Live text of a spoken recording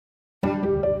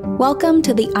Welcome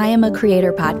to the I Am a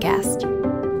Creator podcast.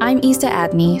 I'm Isa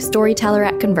Adney, storyteller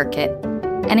at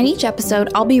ConvertKit, and in each episode,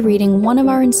 I'll be reading one of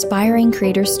our inspiring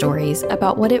creator stories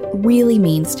about what it really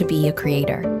means to be a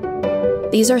creator.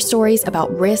 These are stories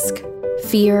about risk,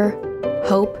 fear,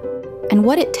 hope, and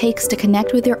what it takes to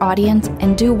connect with your audience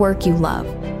and do work you love.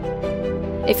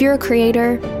 If you're a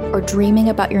creator or dreaming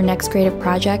about your next creative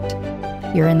project,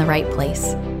 you're in the right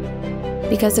place.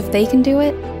 Because if they can do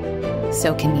it,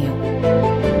 so can you.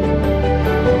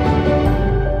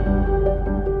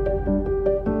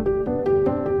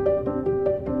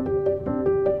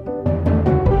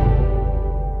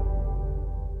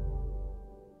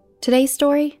 Today's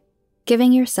story,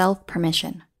 Giving Yourself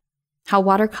Permission. How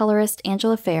watercolorist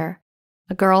Angela Fair,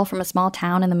 a girl from a small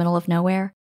town in the middle of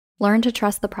nowhere, learned to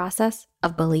trust the process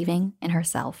of believing in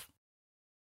herself.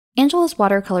 Angela's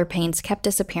watercolor paints kept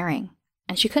disappearing,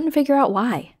 and she couldn't figure out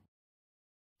why.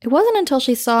 It wasn't until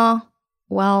she saw,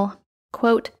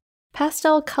 quote,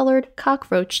 pastel-colored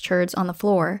cockroach turds on the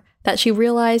floor that she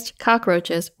realized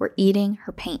cockroaches were eating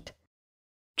her paint.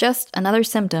 Just another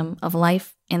symptom of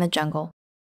life in the jungle.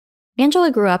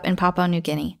 Angela grew up in Papua New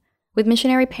Guinea with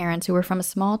missionary parents who were from a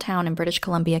small town in British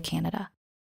Columbia, Canada.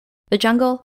 The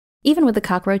jungle, even with the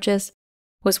cockroaches,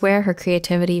 was where her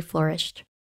creativity flourished.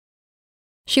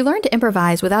 She learned to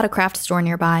improvise without a craft store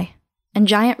nearby, and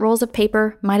giant rolls of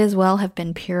paper might as well have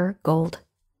been pure gold.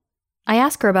 I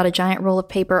asked her about a giant roll of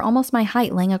paper almost my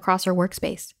height laying across her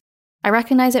workspace. I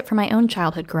recognize it from my own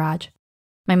childhood garage.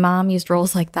 My mom used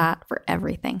rolls like that for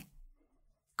everything.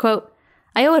 Quote,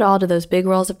 I owe it all to those big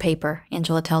rolls of paper,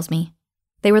 Angela tells me.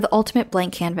 They were the ultimate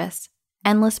blank canvas,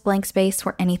 endless blank space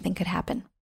where anything could happen.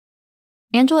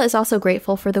 Angela is also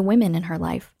grateful for the women in her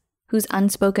life, whose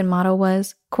unspoken motto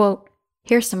was, quote,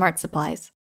 here's some art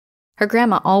supplies. Her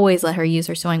grandma always let her use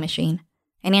her sewing machine,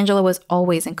 and Angela was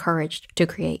always encouraged to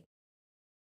create.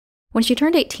 When she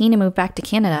turned 18 and moved back to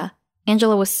Canada,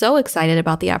 Angela was so excited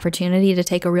about the opportunity to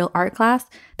take a real art class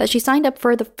that she signed up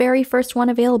for the very first one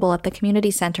available at the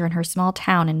community center in her small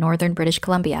town in northern British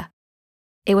Columbia.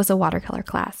 It was a watercolor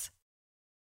class.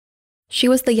 She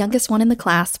was the youngest one in the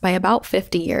class by about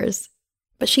 50 years,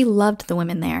 but she loved the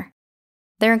women there.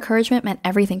 Their encouragement meant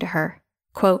everything to her.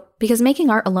 Quote, because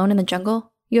making art alone in the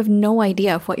jungle, you have no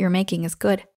idea if what you're making is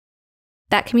good.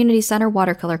 That community center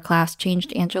watercolor class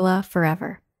changed Angela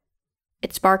forever.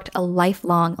 It sparked a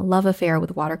lifelong love affair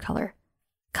with watercolor,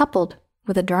 coupled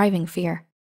with a driving fear.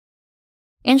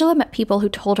 Angela met people who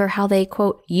told her how they,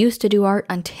 quote, used to do art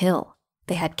until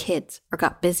they had kids or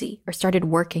got busy or started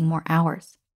working more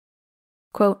hours.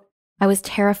 Quote, I was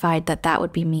terrified that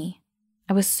would be me.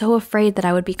 I was so afraid that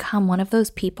I would become one of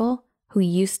those people who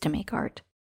used to make art.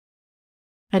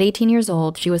 At 18 years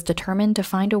old, she was determined to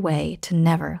find a way to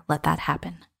never let that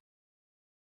happen.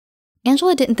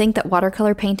 Angela didn't think that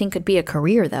watercolor painting could be a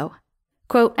career, though.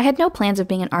 Quote, I had no plans of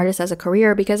being an artist as a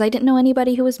career because I didn't know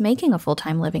anybody who was making a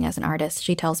full-time living as an artist,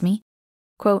 she tells me.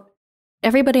 Quote,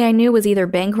 everybody I knew was either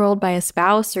bankrolled by a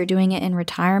spouse or doing it in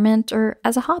retirement or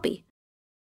as a hobby.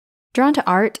 Drawn to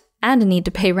art and a need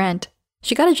to pay rent,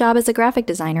 she got a job as a graphic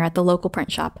designer at the local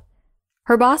print shop.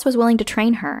 Her boss was willing to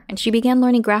train her, and she began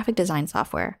learning graphic design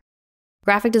software.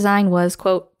 Graphic design was,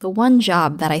 quote, the one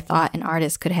job that I thought an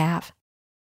artist could have.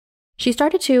 She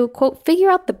started to, quote, figure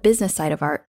out the business side of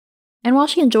art, and while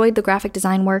she enjoyed the graphic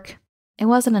design work, it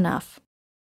wasn't enough.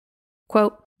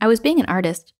 Quote, I was being an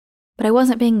artist, but I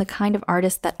wasn't being the kind of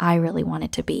artist that I really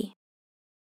wanted to be.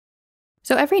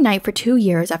 So every night for 2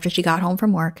 years after she got home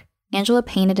from work, Angela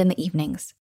painted in the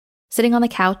evenings. Sitting on the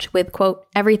couch with, quote,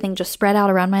 everything just spread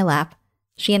out around my lap,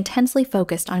 she intensely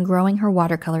focused on growing her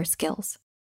watercolor skills.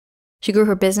 She grew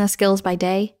her business skills by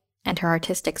day and her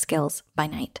artistic skills by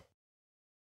night.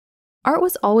 Art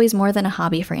was always more than a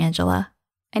hobby for Angela,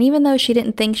 and even though she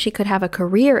didn't think she could have a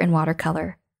career in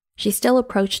watercolor, she still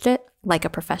approached it like a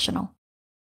professional.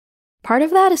 Part of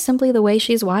that is simply the way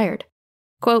she's wired.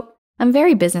 Quote, I'm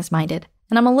very business-minded,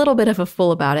 and I'm a little bit of a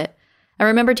fool about it. I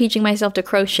remember teaching myself to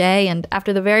crochet, and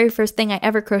after the very first thing I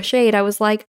ever crocheted, I was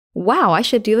like, wow, I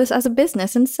should do this as a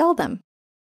business and sell them.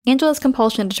 Angela's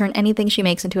compulsion to turn anything she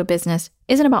makes into a business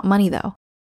isn't about money, though.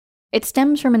 It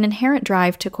stems from an inherent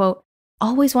drive to, quote,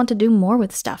 always want to do more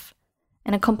with stuff,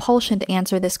 and a compulsion to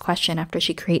answer this question after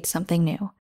she creates something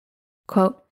new.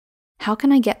 Quote, how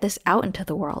can I get this out into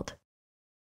the world?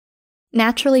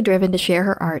 Naturally driven to share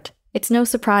her art, it's no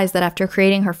surprise that after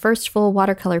creating her first full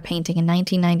watercolor painting in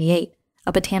 1998,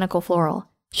 a botanical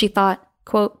floral, she thought,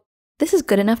 quote, this is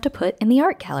good enough to put in the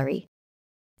art gallery.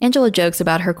 Angela jokes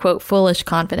about her, quote, foolish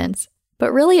confidence,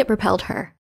 but really it propelled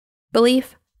her.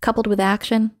 Belief, coupled with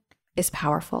action, is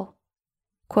powerful.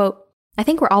 Quote, I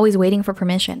think we're always waiting for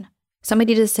permission.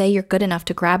 somebody to say you're good enough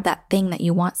to grab that thing that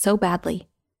you want so badly.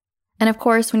 And of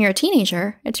course, when you're a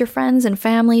teenager, it's your friends and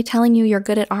family telling you you're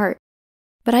good at art.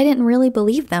 But I didn't really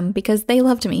believe them because they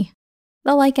loved me.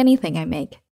 They'll like anything I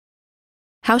make.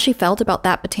 How she felt about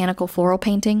that botanical floral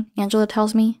painting, Angela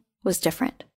tells me, was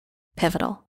different,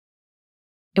 pivotal.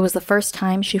 It was the first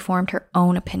time she formed her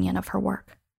own opinion of her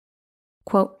work.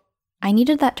 Quote, I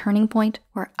needed that turning point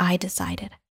where I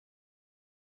decided.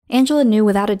 Angela knew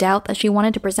without a doubt that she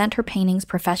wanted to present her paintings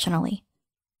professionally.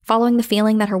 Following the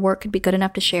feeling that her work could be good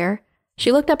enough to share,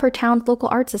 she looked up her town's local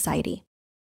art society.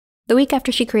 The week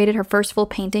after she created her first full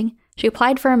painting, she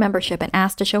applied for a membership and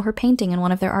asked to show her painting in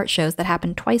one of their art shows that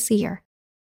happened twice a year.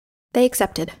 They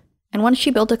accepted, and once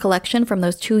she built a collection from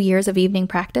those 2 years of evening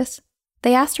practice,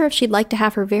 they asked her if she'd like to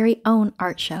have her very own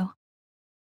art show.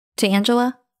 To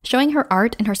Angela, showing her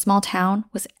art in her small town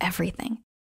was everything.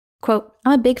 Quote,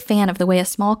 I'm a big fan of the way a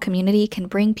small community can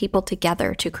bring people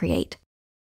together to create.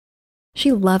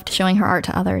 She loved showing her art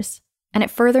to others, and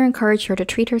it further encouraged her to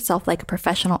treat herself like a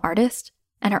professional artist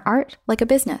and her art like a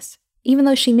business, even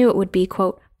though she knew it would be,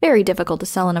 quote, very difficult to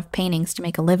sell enough paintings to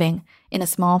make a living in a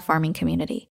small farming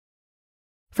community.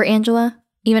 For Angela,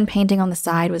 even painting on the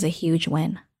side was a huge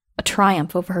win, a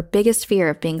triumph over her biggest fear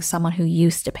of being someone who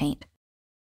used to paint.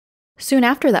 Soon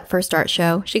after that first art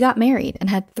show, she got married and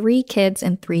had 3 kids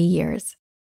in 3 years.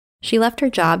 She left her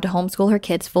job to homeschool her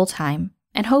kids full-time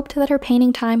and hoped that her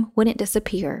painting time wouldn't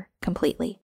disappear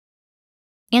completely.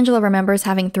 Angela remembers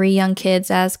having 3 young kids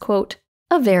as, quote,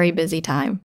 a very busy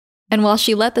time. And while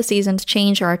she let the seasons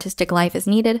change her artistic life as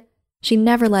needed, she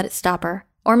never let it stop her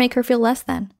or make her feel less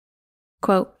than.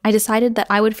 Quote, I decided that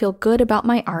I would feel good about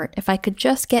my art if I could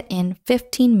just get in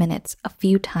 15 minutes a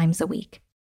few times a week.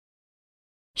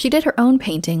 She did her own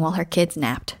painting while her kids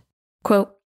napped.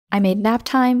 Quote, I made nap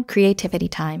time creativity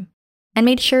time and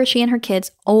made sure she and her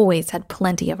kids always had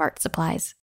plenty of art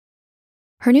supplies.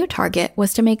 Her new target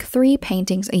was to make 3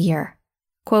 paintings a year.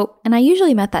 Quote, and I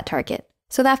usually met that target,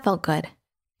 so that felt good.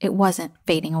 It wasn't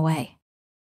fading away.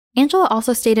 Angela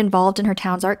also stayed involved in her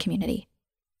town's art community.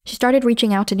 She started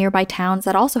reaching out to nearby towns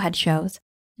that also had shows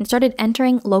and started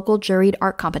entering local juried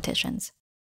art competitions.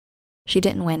 She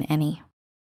didn't win any.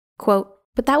 Quote,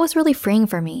 but that was really freeing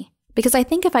for me because I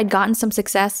think if I'd gotten some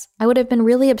success, I would have been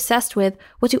really obsessed with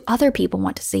what do other people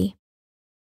want to see.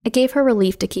 It gave her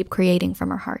relief to keep creating from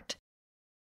her heart.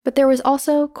 But there was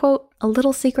also, quote, a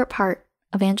little secret part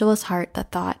of Angela's heart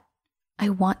that thought, I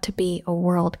want to be a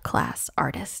world-class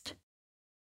artist.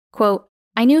 Quote,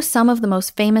 I knew some of the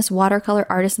most famous watercolor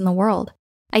artists in the world.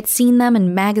 I'd seen them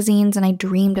in magazines and I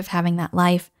dreamed of having that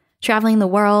life, traveling the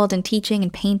world and teaching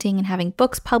and painting and having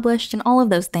books published and all of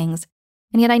those things.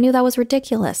 And yet I knew that was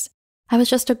ridiculous. I was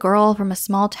just a girl from a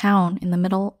small town in the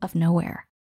middle of nowhere.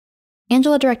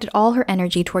 Angela directed all her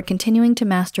energy toward continuing to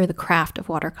master the craft of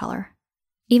watercolor.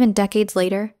 Even decades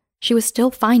later, she was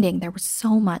still finding there was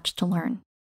so much to learn.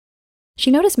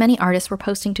 She noticed many artists were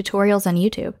posting tutorials on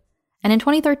YouTube, and in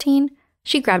 2013,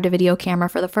 she grabbed a video camera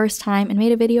for the first time and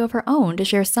made a video of her own to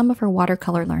share some of her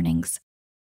watercolor learnings.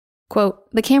 Quote,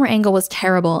 the camera angle was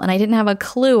terrible and I didn't have a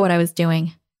clue what I was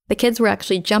doing. The kids were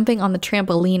actually jumping on the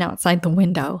trampoline outside the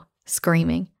window,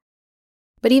 screaming.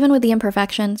 But even with the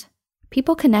imperfections,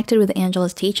 people connected with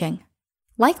Angela's teaching,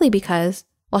 likely because,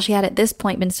 while she had at this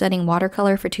point been studying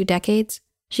watercolor for 2 decades,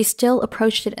 she still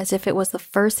approached it as if it was the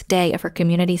first day of her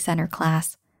community center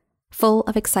class, full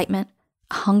of excitement,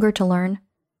 a hunger to learn,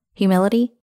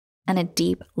 humility, and a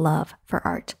deep love for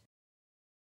art.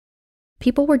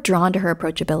 People were drawn to her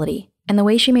approachability and the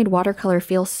way she made watercolor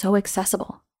feel so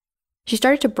accessible. She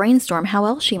started to brainstorm how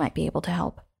else she might be able to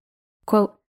help.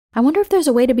 Quote, I wonder if there's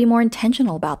a way to be more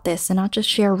intentional about this and not just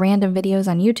share random videos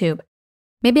on YouTube.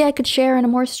 Maybe I could share in a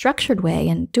more structured way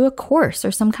and do a course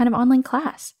or some kind of online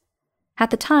class. At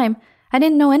the time, I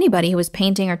didn't know anybody who was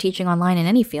painting or teaching online in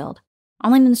any field.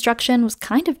 Online instruction was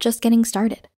kind of just getting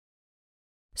started.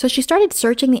 So she started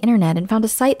searching the internet and found a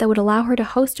site that would allow her to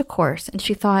host a course, and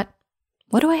she thought,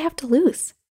 what do I have to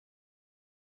lose?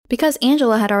 Because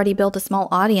Angela had already built a small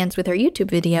audience with her YouTube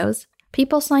videos,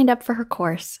 people signed up for her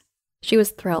course. She was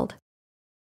thrilled.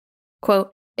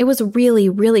 Quote, it was really,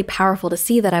 really powerful to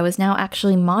see that I was now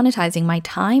actually monetizing my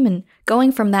time and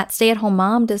going from that stay-at-home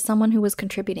mom to someone who was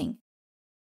contributing.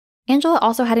 Angela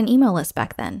also had an email list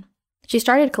back then. She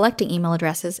started collecting email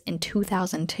addresses in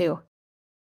 2002.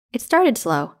 It started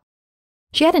slow.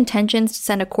 She had intentions to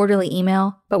send a quarterly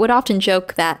email, but would often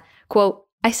joke that, quote,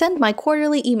 I send my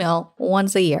quarterly email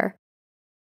once a year.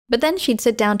 But then she'd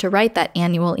sit down to write that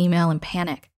annual email and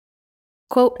panic.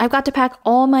 Quote, I've got to pack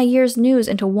all my year's news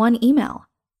into one email.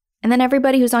 And then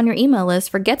everybody who's on your email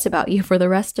list forgets about you for the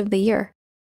rest of the year.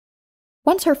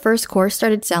 Once her first course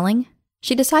started selling,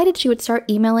 she decided she would start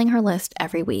emailing her list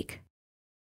every week.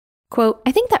 Quote,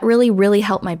 I think that really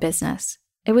helped my business.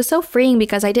 It was so freeing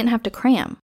because I didn't have to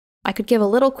cram. I could give a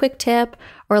little quick tip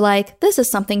or like, this is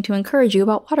something to encourage you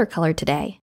about watercolor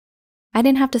today. I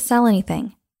didn't have to sell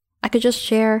anything. I could just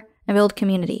share and build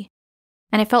community.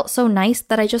 And it felt so nice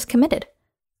that I just committed.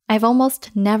 I've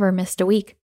almost never missed a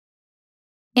week.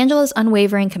 Angela's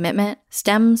unwavering commitment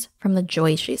stems from the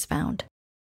joy she's found.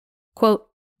 Quote,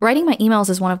 writing my emails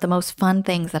is one of the most fun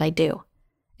things that I do.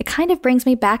 It kind of brings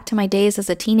me back to my days as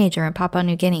a teenager in Papua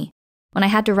New Guinea, when I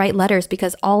had to write letters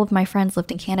because all of my friends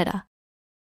lived in Canada.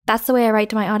 That's the way I write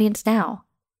to my audience now,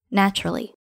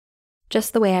 naturally,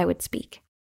 just the way I would speak.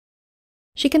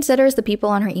 She considers the people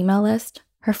on her email list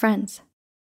her friends.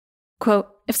 Quote,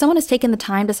 if someone has taken the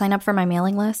time to sign up for my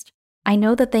mailing list, I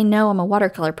know that they know I'm a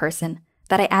watercolor person,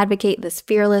 that I advocate this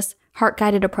fearless,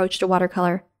 heart-guided approach to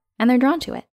watercolor, and they're drawn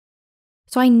to it.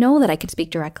 So I know that I can speak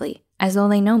directly, as though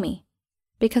they know me,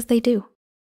 because they do.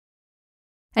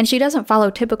 And she doesn't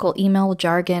follow typical email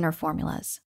jargon or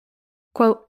formulas.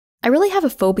 Quote, I really have a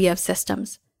phobia of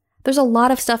systems. There's a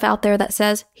lot of stuff out there that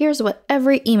says, here's what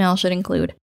every email should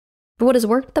include. But what has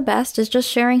worked the best is just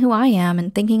sharing who I am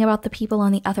and thinking about the people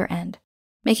on the other end,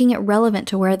 making it relevant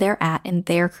to where they're at in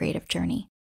their creative journey.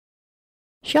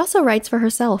 She also writes for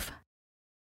herself.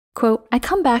 Quote, I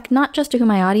come back not just to who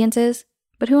my audience is,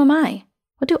 but who am I?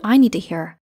 What do I need to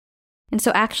hear? And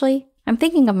so actually, I'm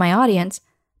thinking of my audience,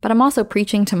 but I'm also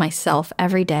preaching to myself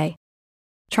every day.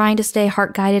 Trying to stay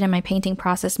heart-guided in my painting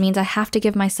process means I have to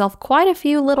give myself quite a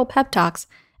few little pep talks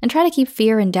and try to keep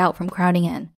fear and doubt from crowding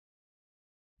in.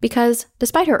 Because,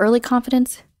 despite her early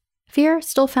confidence, fear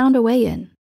still found a way in.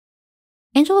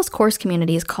 Angela's course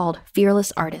community is called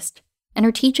Fearless Artist, and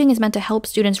her teaching is meant to help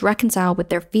students reconcile with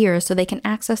their fears so they can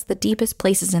access the deepest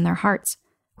places in their hearts,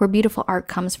 where beautiful art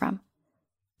comes from.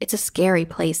 It's a scary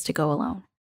place to go alone.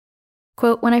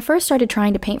 Quote, when I first started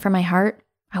trying to paint from my heart,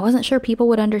 I wasn't sure people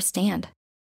would understand.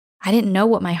 I didn't know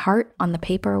what my heart on the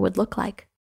paper would look like.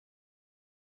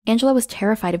 Angela was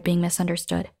terrified of being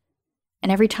misunderstood.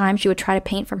 And every time she would try to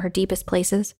paint from her deepest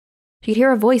places, she'd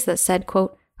hear a voice that said,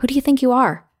 quote, who do you think you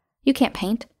are? You can't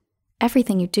paint.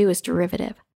 Everything you do is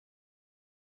derivative.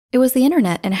 It was the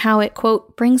internet and how it,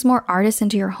 quote, brings more artists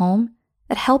into your home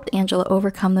that helped Angela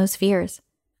overcome those fears,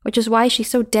 which is why she's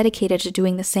so dedicated to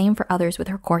doing the same for others with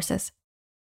her courses.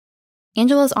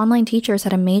 Angela's online teachers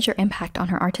had a major impact on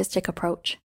her artistic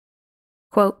approach.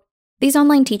 Quote, these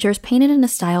online teachers painted in a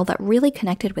style that really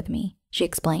connected with me, she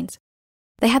explains.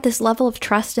 They had this level of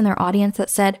trust in their audience that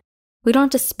said, we don't have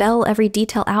to spell every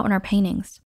detail out in our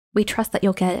paintings. We trust that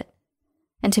you'll get it.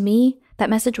 And to me, that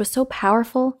message was so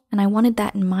powerful, and I wanted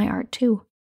that in my art too.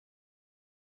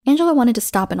 Angela wanted to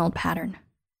stop an old pattern.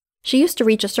 She used to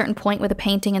reach a certain point with a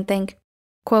painting and think,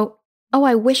 quote, oh,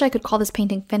 I wish I could call this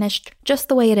painting finished just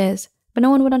the way it is, but no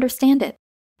one would understand it.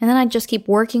 And then I'd just keep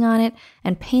working on it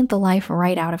and paint the life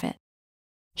right out of it.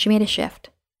 She made a shift,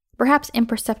 perhaps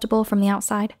imperceptible from the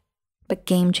outside, but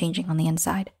game-changing on the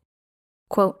inside.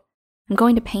 Quote, I'm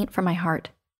going to paint from my heart,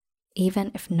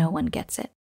 even if no one gets it.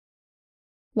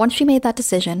 Once she made that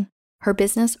decision, her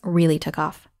business really took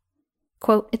off.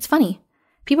 Quote, it's funny,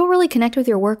 people really connect with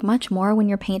your work much more when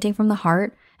you're painting from the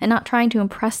heart and not trying to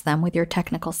impress them with your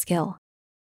technical skill.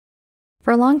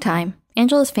 For a long time,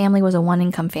 Angela's family was a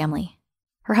one-income family.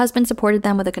 Her husband supported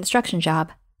them with a construction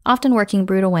job, often working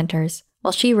brutal winters,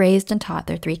 while she raised and taught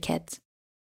their 3 kids.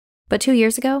 But 2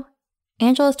 years ago,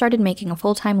 Angela started making a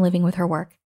full-time living with her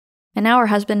work, and now her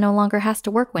husband no longer has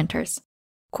to work winters.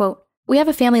 Quote, we have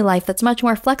a family life that's much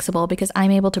more flexible because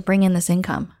I'm able to bring in this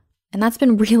income, and that's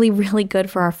been really good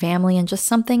for our family and just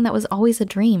something that was always a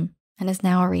dream and is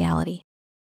now a reality.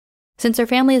 Since her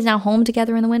family is now home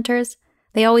together in the winters,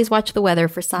 they always watch the weather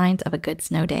for signs of a good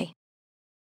snow day.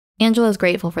 Angela is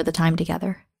grateful for the time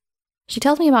together. She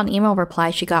tells me about an email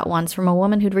reply she got once from a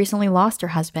woman who'd recently lost her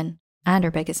husband and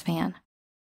her biggest fan.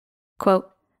 Quote,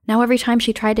 now every time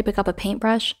she tried to pick up a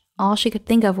paintbrush, all she could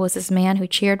think of was this man who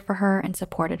cheered for her and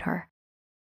supported her.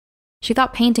 She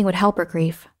thought painting would help her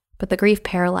grief, but the grief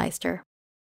paralyzed her.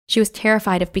 She was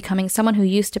terrified of becoming someone who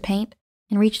used to paint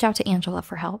and reached out to Angela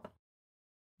for help.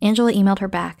 Angela emailed her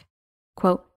back,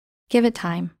 quote, give it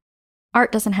time.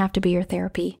 Art doesn't have to be your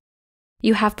therapy.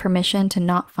 You have permission to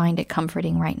not find it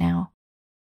comforting right now.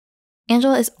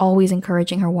 Angela is always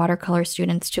encouraging her watercolor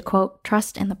students to, quote,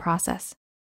 trust in the process.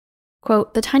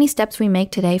 Quote, the tiny steps we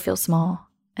make today feel small,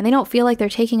 and they don't feel like they're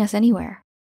taking us anywhere.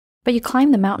 But you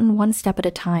climb the mountain one step at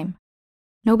a time.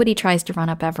 Nobody tries to run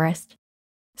up Everest.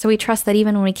 So we trust that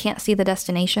even when we can't see the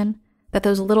destination, that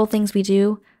those little things we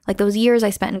do, like those years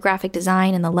I spent in graphic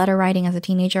design and the letter writing as a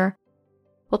teenager,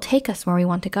 will take us where we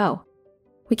want to go.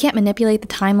 We can't manipulate the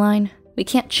timeline. We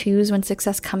can't choose when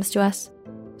success comes to us.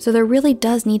 So there really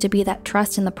does need to be that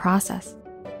trust in the process.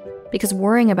 Because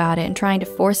worrying about it and trying to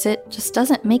force it just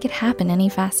doesn't make it happen any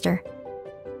faster.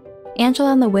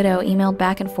 Angela and the widow emailed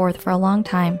back and forth for a long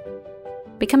time,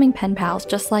 becoming pen pals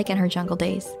just like in her jungle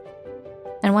days.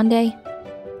 And one day,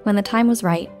 when the time was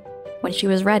right, when she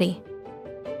was ready,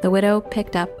 the widow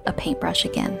picked up a paintbrush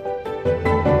again.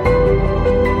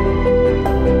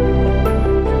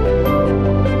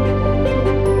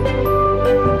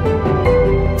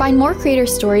 Find more creator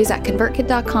stories at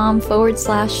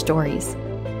convertkit.com/stories.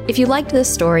 If you liked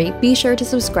this story, be sure to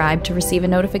subscribe to receive a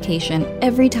notification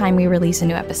every time we release a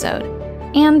new episode.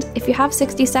 And if you have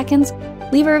 60 seconds,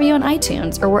 leave a review on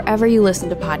iTunes or wherever you listen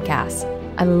to podcasts.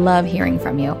 I love hearing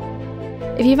from you.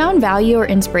 If you found value or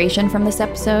inspiration from this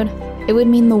episode, it would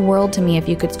mean the world to me if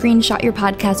you could screenshot your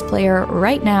podcast player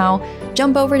right now,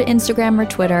 jump over to Instagram or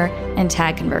Twitter, and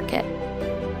tag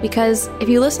ConvertKit. Because if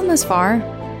you listen this far,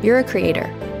 you're a creator.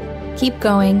 Keep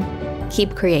going,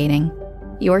 keep creating.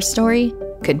 Your story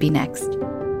could be next.